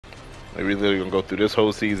They really gonna go through this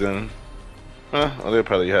whole season. Huh? Well, they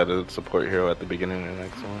probably had a support hero at the beginning of the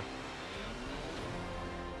next one.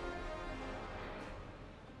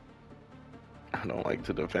 I don't like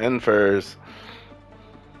to defend first.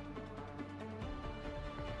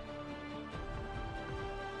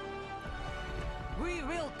 We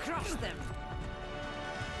will crush them.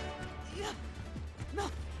 No,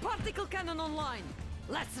 particle cannon online.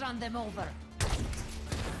 Let's run them over.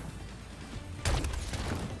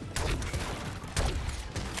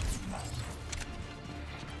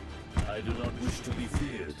 I do not wish to be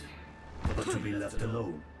feared, but to be left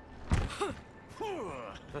alone.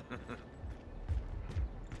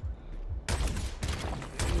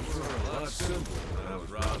 A lot simpler when I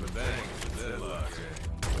was robbing banks in Deadlock.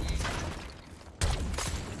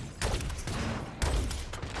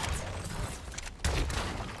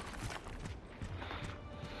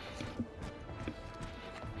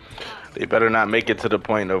 They better not make it to the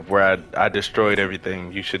point of where I destroyed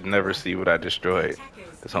everything. You should never see what I destroyed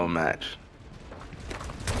this whole match.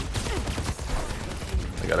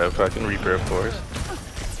 I got a fucking Reaper, of course.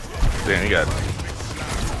 Then you got,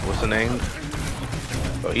 what's the name?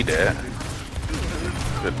 Oh, he dead.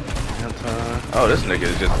 Good. Oh, this nigga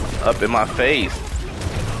is just up in my face.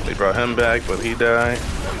 They brought him back, but he died.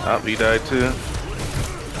 Oh, he died too.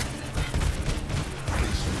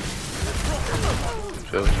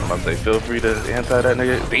 I'm about to say, feel free to anti that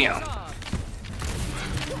nigga. Damn.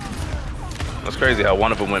 That's crazy how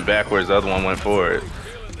one of them went backwards, the other one went forward.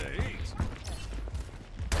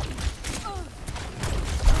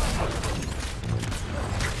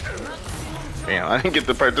 Damn, I didn't get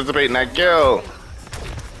to participate in that kill.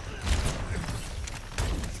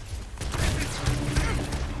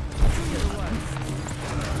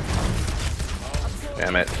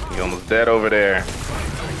 Damn it, he almost dead over there.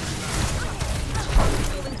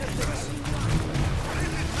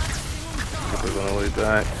 We're gonna lead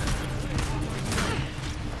back.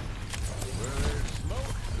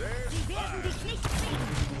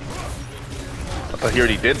 I thought he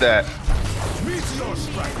already did that.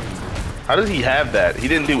 How does he have that? He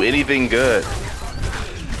didn't do anything good.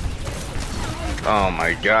 Oh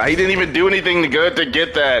my god, he didn't even do anything good to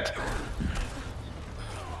get that.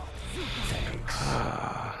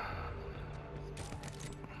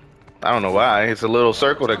 I don't know why. It's a little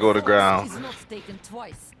circle that go to ground. Is not taken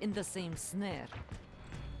twice in the same snare.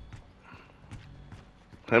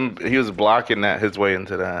 He was blocking that his way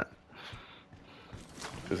into that.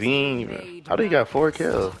 Cause he ain't even. How do he got 4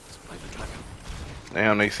 kills?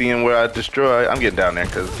 Damn, they see him where I destroy. I'm getting down there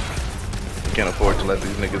because I can't afford to let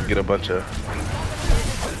these niggas get a bunch of.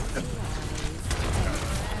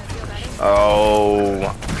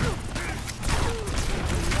 Oh.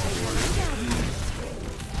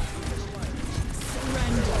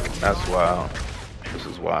 That's wild. This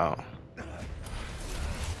is wild.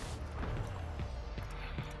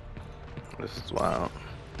 This is wild.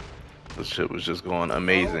 This shit was just going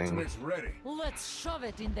amazing. Let's shove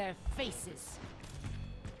it in their faces.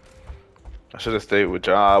 I should have stayed with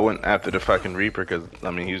y'all. I went after the fucking Reaper because,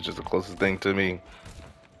 I mean, he was just the closest thing to me.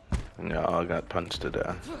 And y'all got punched to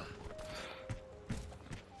death.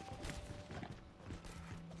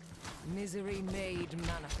 Misery made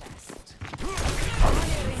manifest.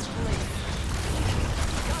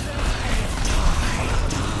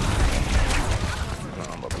 Oh,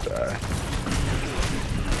 I'm about to die.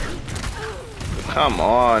 Come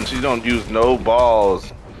on, she don't use no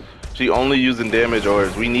balls. She only using damage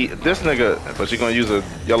orbs. We need this nigga, but she gonna use a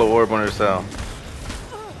yellow orb on herself.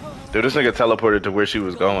 Dude, this nigga teleported to where she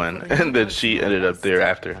was going, and then she ended up there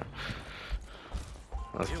after him.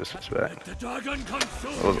 That's disrespect. It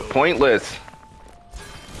was pointless.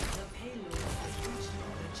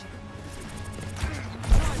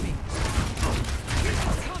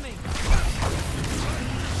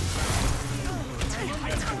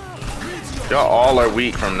 Y'all all are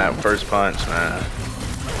weak from that first punch, man.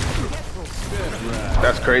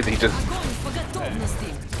 That's crazy. He just.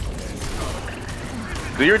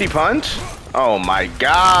 Did you already punch? Oh my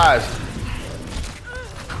gosh.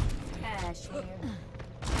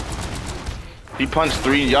 He punched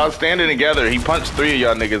 3. Y'all standing together. He punched 3 of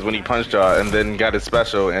y'all niggas when he punched y'all, and then got his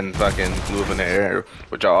special and fucking flew up in the air,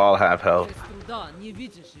 which y'all all have health.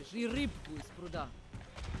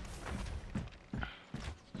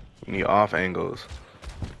 You need off angles.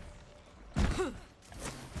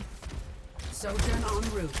 Sojourn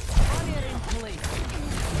en route.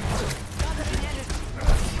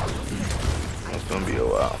 It's gonna be a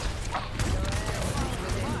while.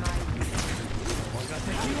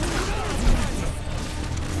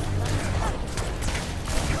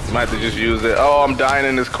 You might have to just use it. Oh, I'm dying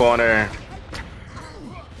in this corner.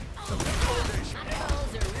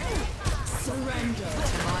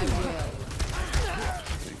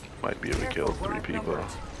 Might be able to kill 3 people.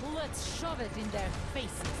 Let's shove it in their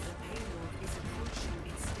faces.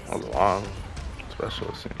 Hold on.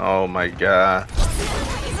 Special scene. Oh my god.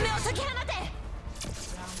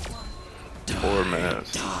 4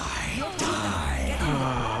 minutes.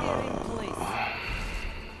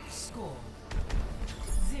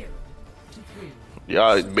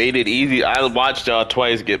 Y'all made it easy. I watched y'all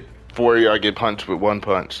twice get 4 of y'all get punched with 1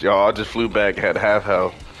 punch. Y'all all just flew back, had half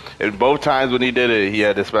health. And both times when he did it, he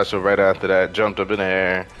had the special right after that, jumped up in the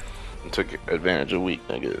air, and took advantage of weak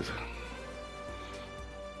niggas.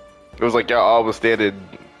 It was like y'all all was standing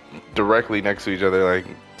directly next to each other, like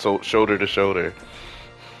so shoulder to shoulder.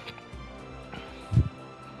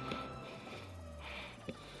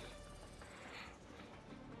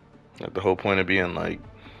 Like the whole point of being like,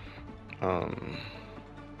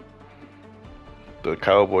 the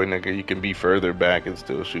cowboy nigga, you can be further back and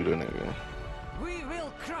still shoot a nigga. We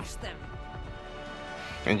will crush them.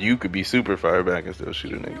 And you could be super far back and still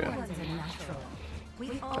shoot a nigga.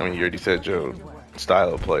 I mean, you already said your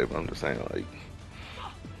style of play, but I'm just saying, like,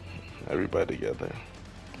 everybody together.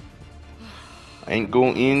 Ain't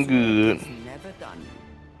going in good. Never done.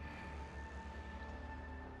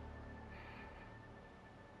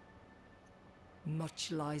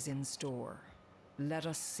 Much lies in store. Let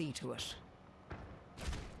us see to it.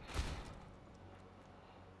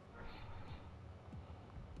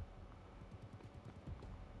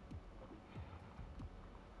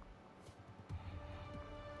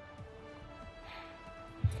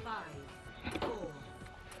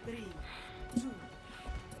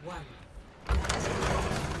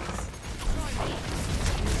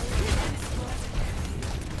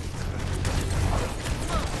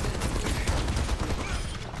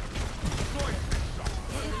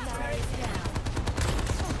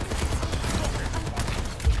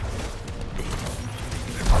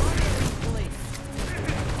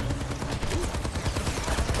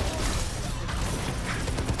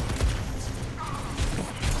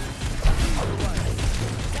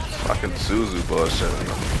 Fucking Suzu bullshit.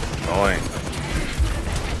 Annoying.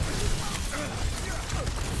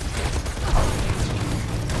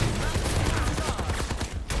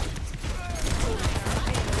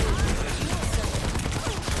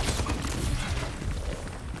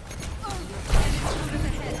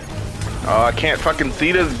 Oh, I can't fucking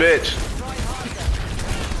see this bitch.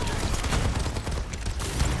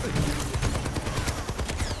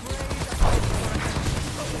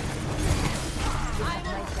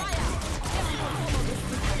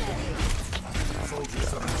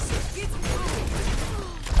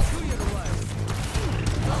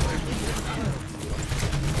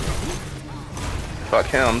 Fuck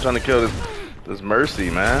him, I'm trying to kill this Mercy,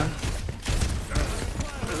 man.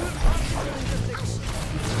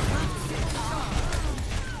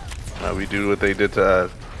 Now we do what they did to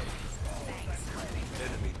us.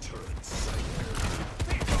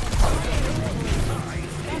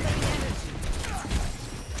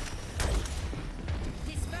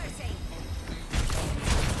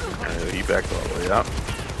 He backed all the way up.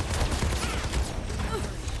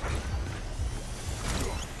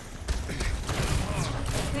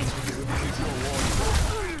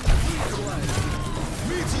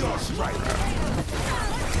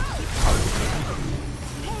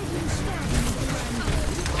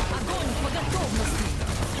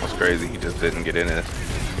 That's crazy, he just didn't get in it.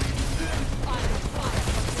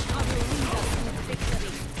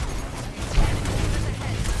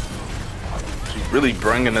 She's really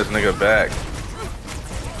bringing this nigga back.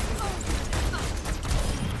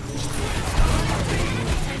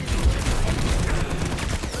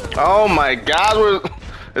 Oh my god,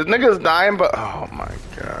 this nigga's dying, but oh my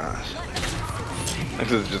gosh.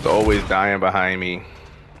 This is just always dying behind me.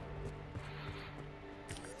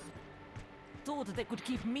 Thought they could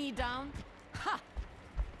keep me down? Ha!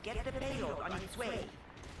 Get the payload on its way.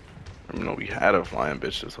 I didn't know we had a flying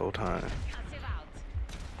bitch this whole time.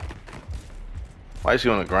 Why is she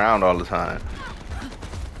on the ground all the time?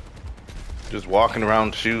 Just walking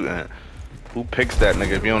around shooting. Who picks that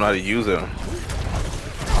nigga if you don't know how to use it?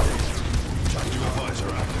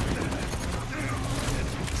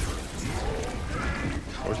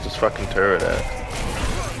 Where's this fucking turret at?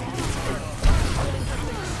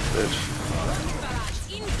 Bitch.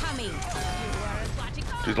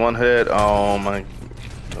 She's one hit. Oh my.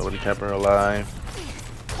 Nobody kept her alive.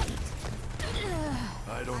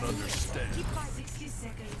 I don't understand.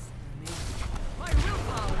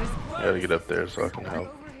 I gotta get up there so I can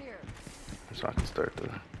help. So I can start the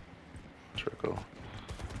trickle.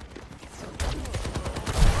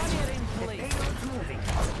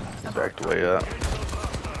 Backed way up.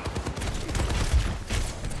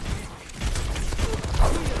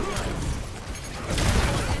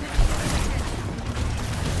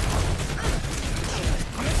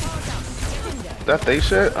 That they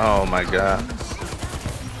shit? Oh my god.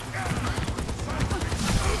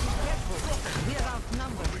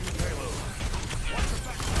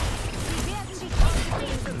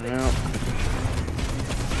 Yeah.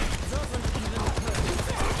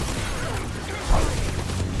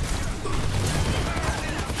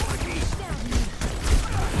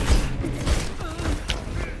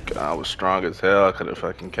 God, I was strong as hell. I could have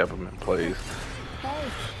fucking kept him in place.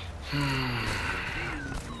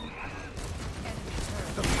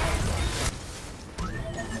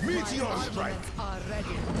 Meteor strike. Are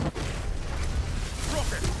ready.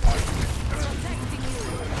 Rocket. Protecting you.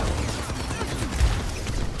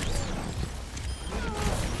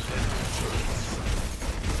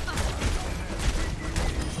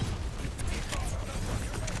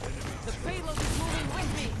 The payload is moving with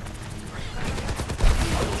me.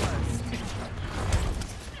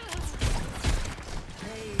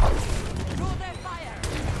 Draw their fire.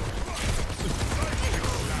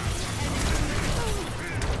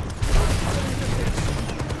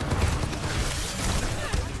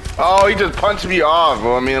 Oh, he just punched me off.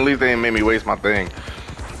 Well, I mean, at least they didn't make me waste my thing.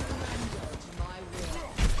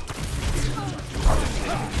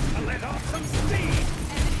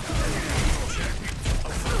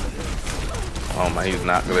 Oh my, he's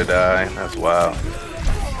not gonna die. That's wild.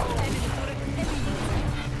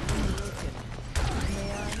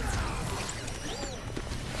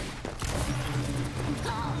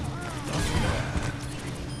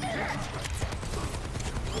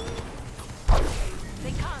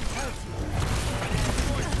 They can't hurt you.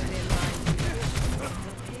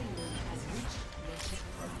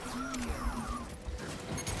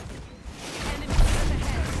 Enemy turret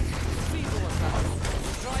ahead. Three more guys.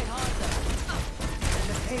 Try harder. And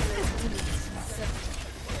the payload moves.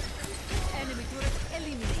 Enemy turret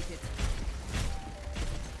eliminated.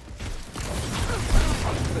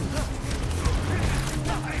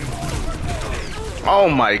 Oh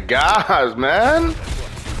my gosh, man.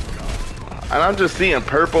 And I'm just seeing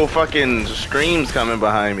purple fucking streams coming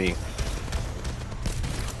behind me.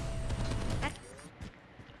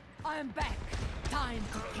 I am back. Time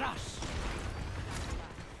to crush.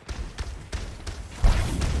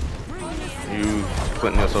 You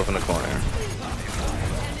putting yourself in the corner.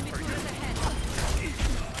 Enemy turret ahead.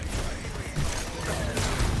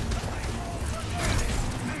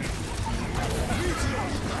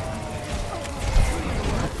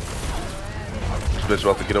 This bitch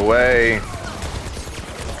about to get away.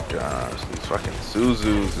 Gosh, these fucking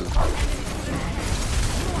Suzus is...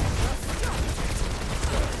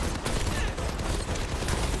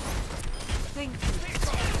 Thank you.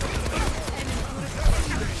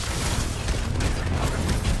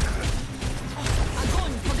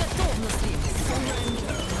 Огонь по готовности.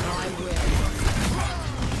 I will.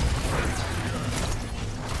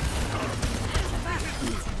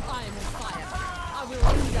 I am on fire. I will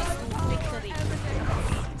lead us to victory.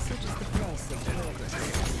 Such is the price of progress.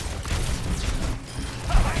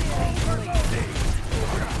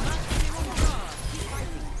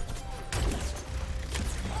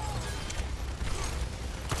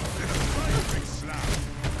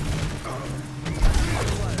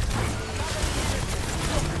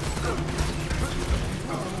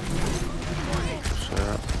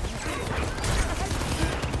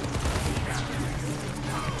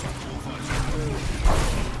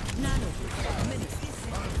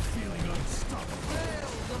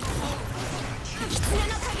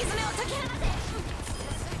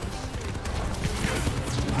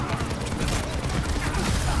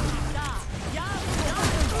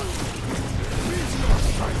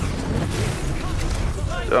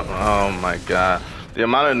 Oh my god. The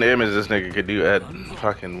amount of damage this nigga could do at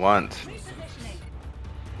fucking once.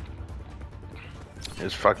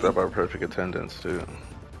 It's fucked up our perfect attendance too.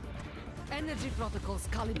 Energy protocols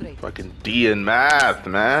calibrated. Fucking D in math,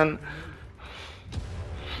 man.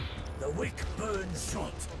 The wick burns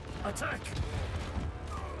shot. Attack.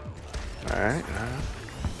 Alright.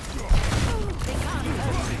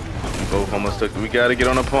 Both almost took. We gotta get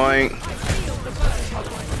on a point.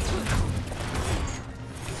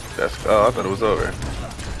 That's. Oh, I thought it was over.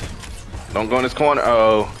 Don't go in this corner.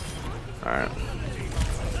 Oh. Alright.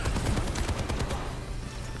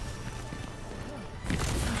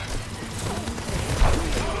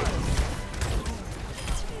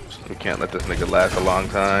 We can't let this nigga last a long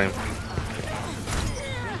time.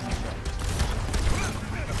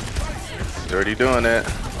 He's already doing it.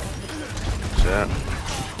 Shit.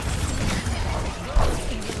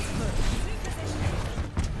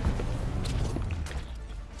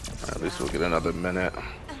 At least we'll get another minute.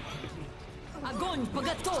 Огонь по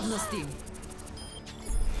готовности.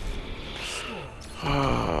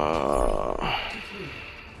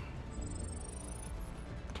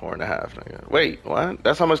 4.5, nigga. Wait, what?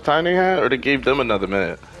 That's how much time they had? Or they gave them another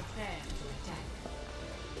minute?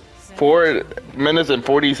 4 minutes and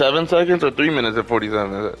 47 seconds or 3 minutes and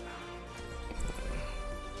 47 minutes?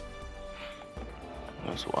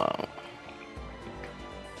 That's wild.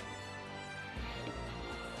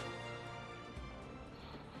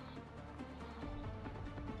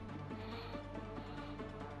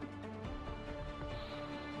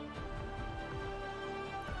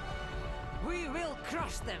 We will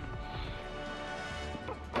crush them.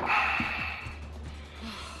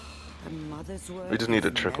 A mother's word We just need to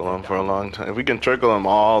is trickle never them for a done. long time. If we can trickle them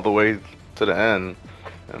all the way to the end,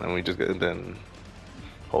 and then we just get then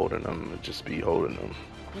holding them, just be holding them.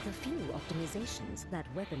 With a few optimizations, that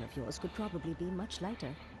weapon of yours could probably be much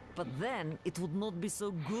lighter. But then it would not be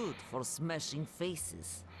so good for smashing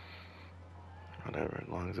faces. Whatever, as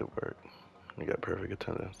long as it works. We got perfect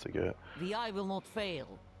attendance to get. The eye will not fail.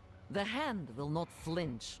 The hand will not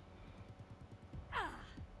flinch.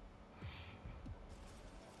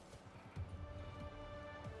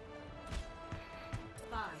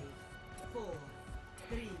 Five, 4,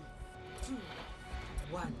 3, 2,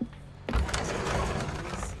 1.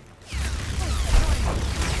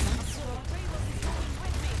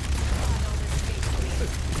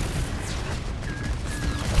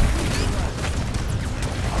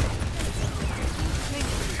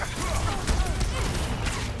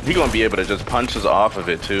 He gonna be able to just punch us off of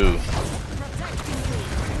it too. Fire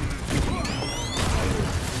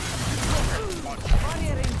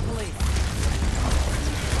in place.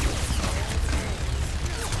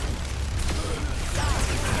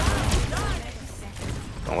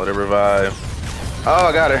 Don't let it revive. Oh,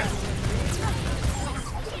 I got her.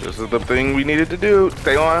 This is the thing we needed to do.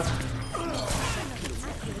 Stay on.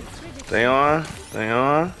 Stay on. Stay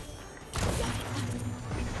on.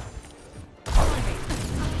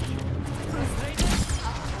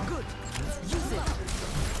 Good. Use it.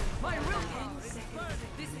 My willpower.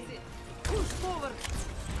 This is it. Push forward.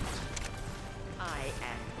 I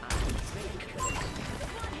am unbreakable.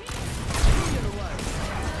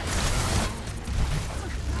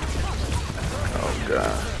 Oh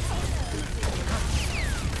god.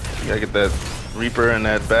 You gotta get that Reaper and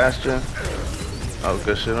that Bastion. Oh,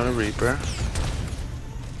 good shit on the Reaper.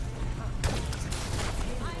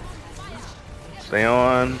 Stay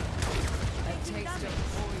on.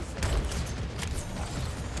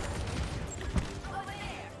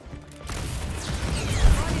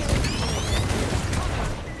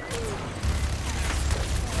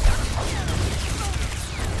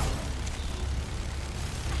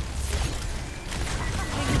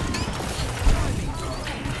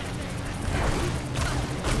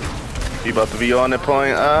 He about to be on that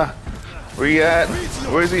point. Where you at?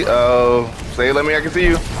 Where is he? Oh, say let me. I can see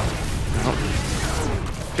you.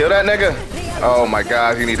 Kill that nigga. Oh my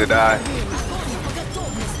god, he need to die.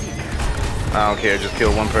 I don't care. Just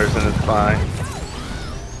kill one person. It's fine.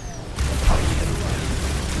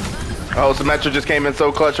 Oh, Symmetra just came in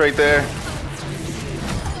so clutch right there.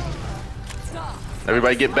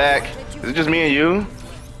 Everybody get back. Is it just me and you?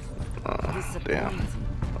 Oh, damn.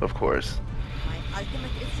 Of course. My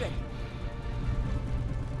ultimate is ready.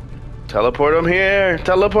 Teleport him here.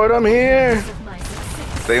 Teleport him here.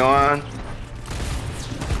 Stay on.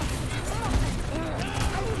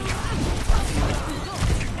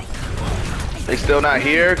 They still not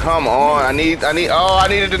here? Come on. I need, oh, I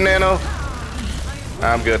needed the nano.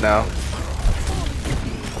 I'm good now.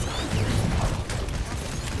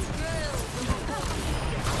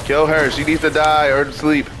 Kill her. She needs to die or to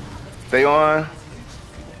sleep. Stay on.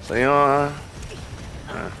 Stay on.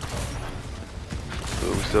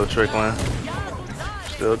 Ooh, we still trickling.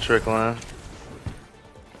 Still trickling.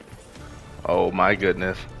 Oh my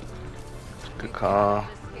goodness. Good call.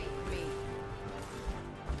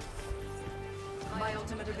 My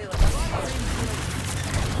ultimate ability.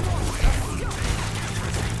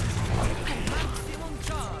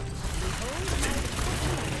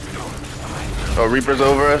 Oh, Reaper's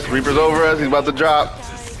over us. Reaper's over us. He's about to drop.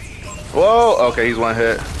 Whoa. Okay, he's one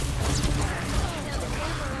hit.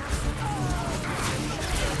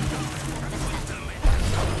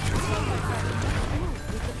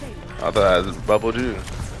 I thought I had bubbled you.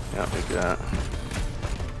 Yeah, we got.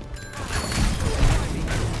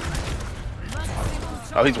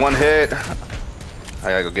 Oh, he's one hit. I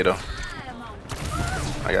gotta go get him.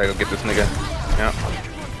 I gotta go get this nigga. Yeah.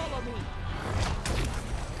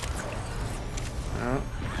 Yeah.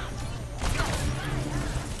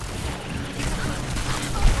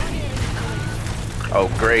 Oh,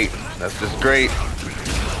 great. That's just great.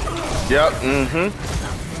 Yep. Mm-hmm.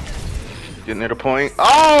 Getting near the point.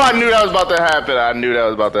 Oh, I knew that was about to happen. I knew that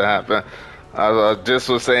was about to happen. I just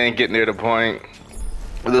was saying, get near the point.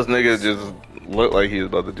 This nigga just looked like he was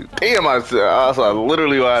about to do. Damn, I saw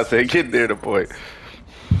literally why I said get near the point.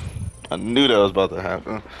 I knew that was about to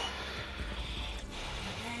happen. Prepare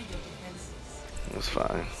your defenses. It was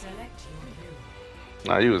fine. Select your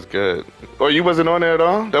hero. Nah, you was good. Oh, you wasn't on there at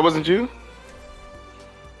all? That wasn't you?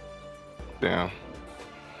 Damn.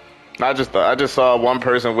 I just saw one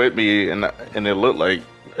person with me, and it looked like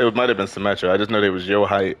it might have been Symmetra. I just know they was your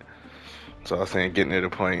height, so I was saying get near the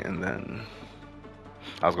point, and then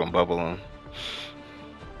I was gonna bubble him.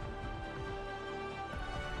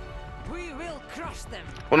 We will crush them.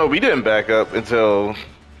 Well, no, we didn't back up until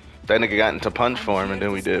that nigga got into punch form, and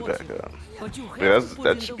then we did back up. But you have Yeah, to put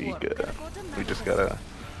that in should the be work. good. We just gotta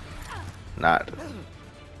not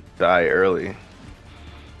die early.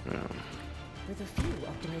 Yeah. With a few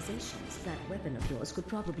optimizations, that weapon of yours could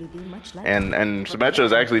probably be much lighter. And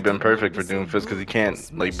Symmetra's actually been perfect for Doomfist because he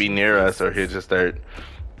can't like be near us or he'll just start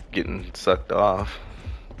getting sucked off.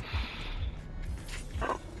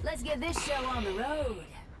 Let's get this show on the road.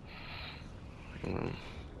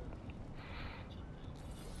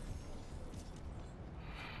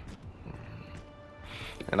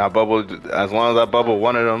 And I bubbled, as long as I bubble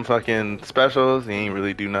one of them fucking specials, he ain't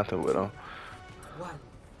really do nothing with them. 1.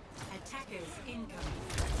 Attackers incoming.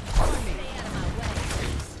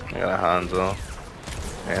 I got a Hanzo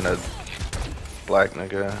and a black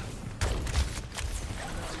nigga.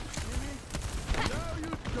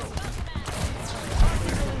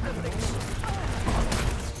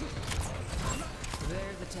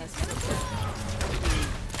 There the test.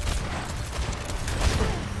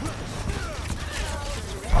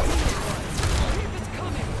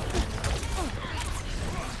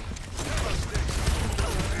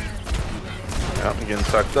 Yep, I'm getting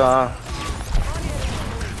sucked off.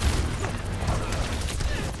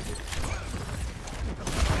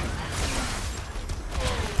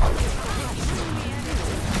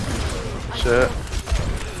 Shit.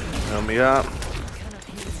 Help me up.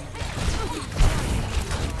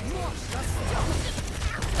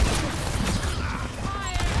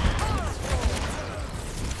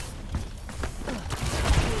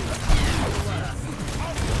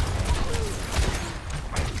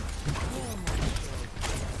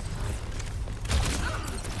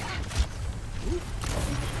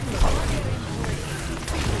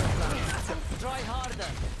 Try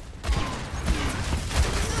harder.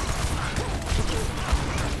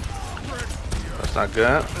 That's not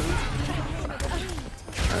good.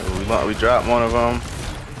 Alright, we dropped one of them.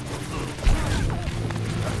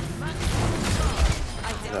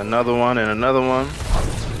 Another one and another one.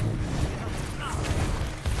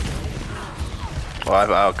 Oh,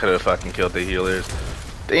 I could have fucking killed the healers.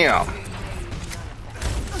 Damn.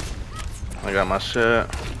 I got my shit.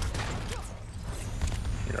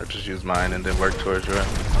 Yeah, I'll just use mine and then work towards it.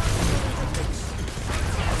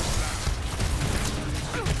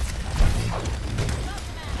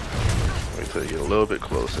 Wait till you get a little bit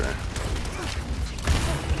closer.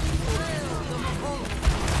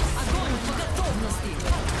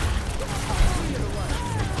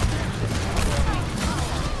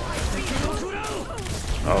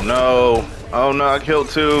 Oh no. Oh no, I killed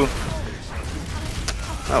two.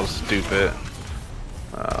 That was stupid.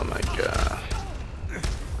 Oh my god.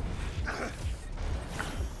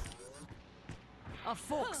 A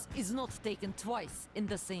fox is not taken twice in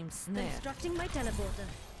the same snare. Constructing my teleporter.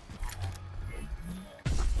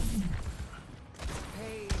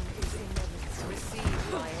 Pain is inevitable.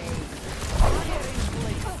 Receive my aid.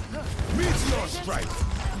 Meteor strike!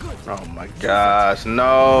 Oh my gosh,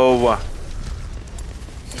 no.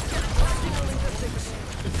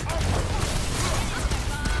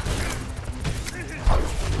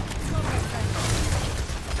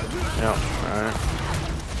 Yep, alright.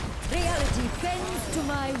 Reality bends to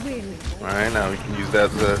my will. Alright, now we can use that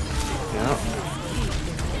to. Yep.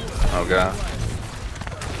 Oh god.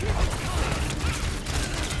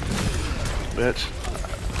 Bitch.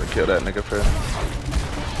 I kill that nigga first.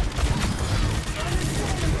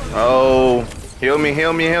 Oh. Heal me,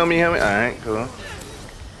 heal me, heal me, heal me. Alright, cool.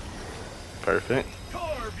 Perfect.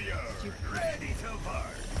 Ready to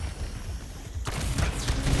bark!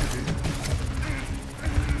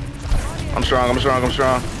 I'm strong, I'm strong, I'm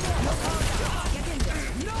strong.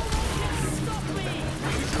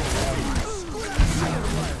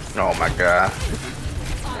 Oh my god.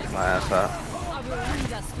 My ass up. I will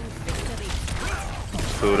lead us to victory.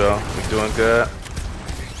 Pluto, we doing good.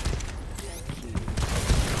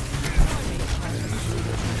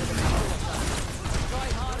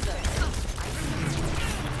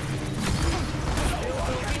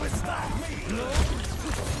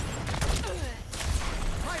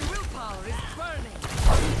 My willpower is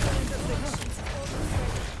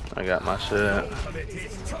I got my shit.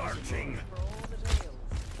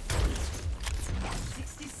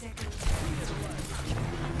 60 seconds.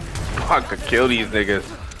 I could kill these niggas.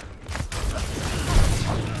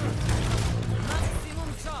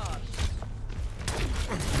 Maximum charge.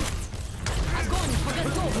 Огонь по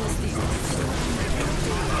готовности.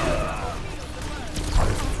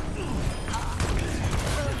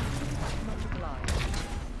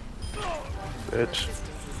 Bitch.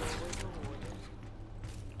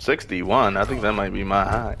 61. I think that might be my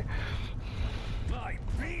high.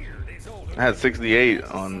 I had 68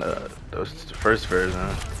 on the first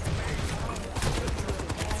version.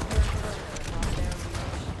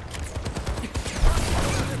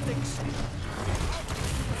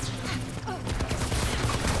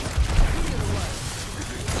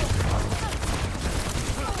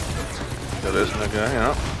 So this nigga, you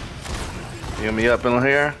know. Heal me up in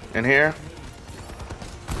here,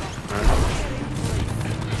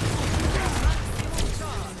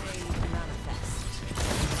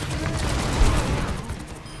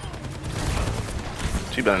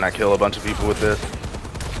 She better not kill a bunch of people with this.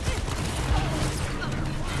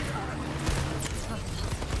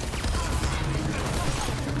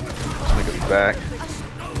 This nigga be back.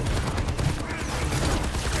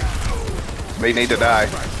 They need to die.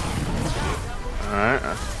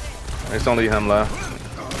 Alright. It's only him left.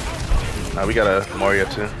 Now we got a Moria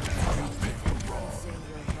too.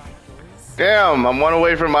 Damn, I'm one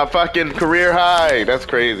away from my fucking career high. That's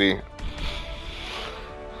crazy.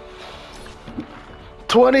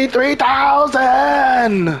 23,000.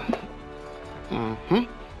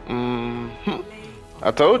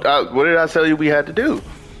 I told. What did I tell you we had to do?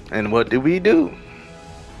 And what did we do?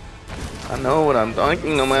 I know what I'm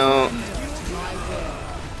thinking about.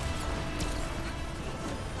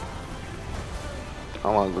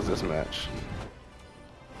 How long was this match?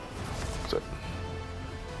 So,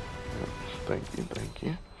 thank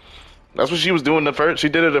you. That's what she was doing the first. She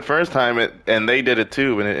did it the first time, and they did it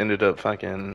too, and it ended up fucking.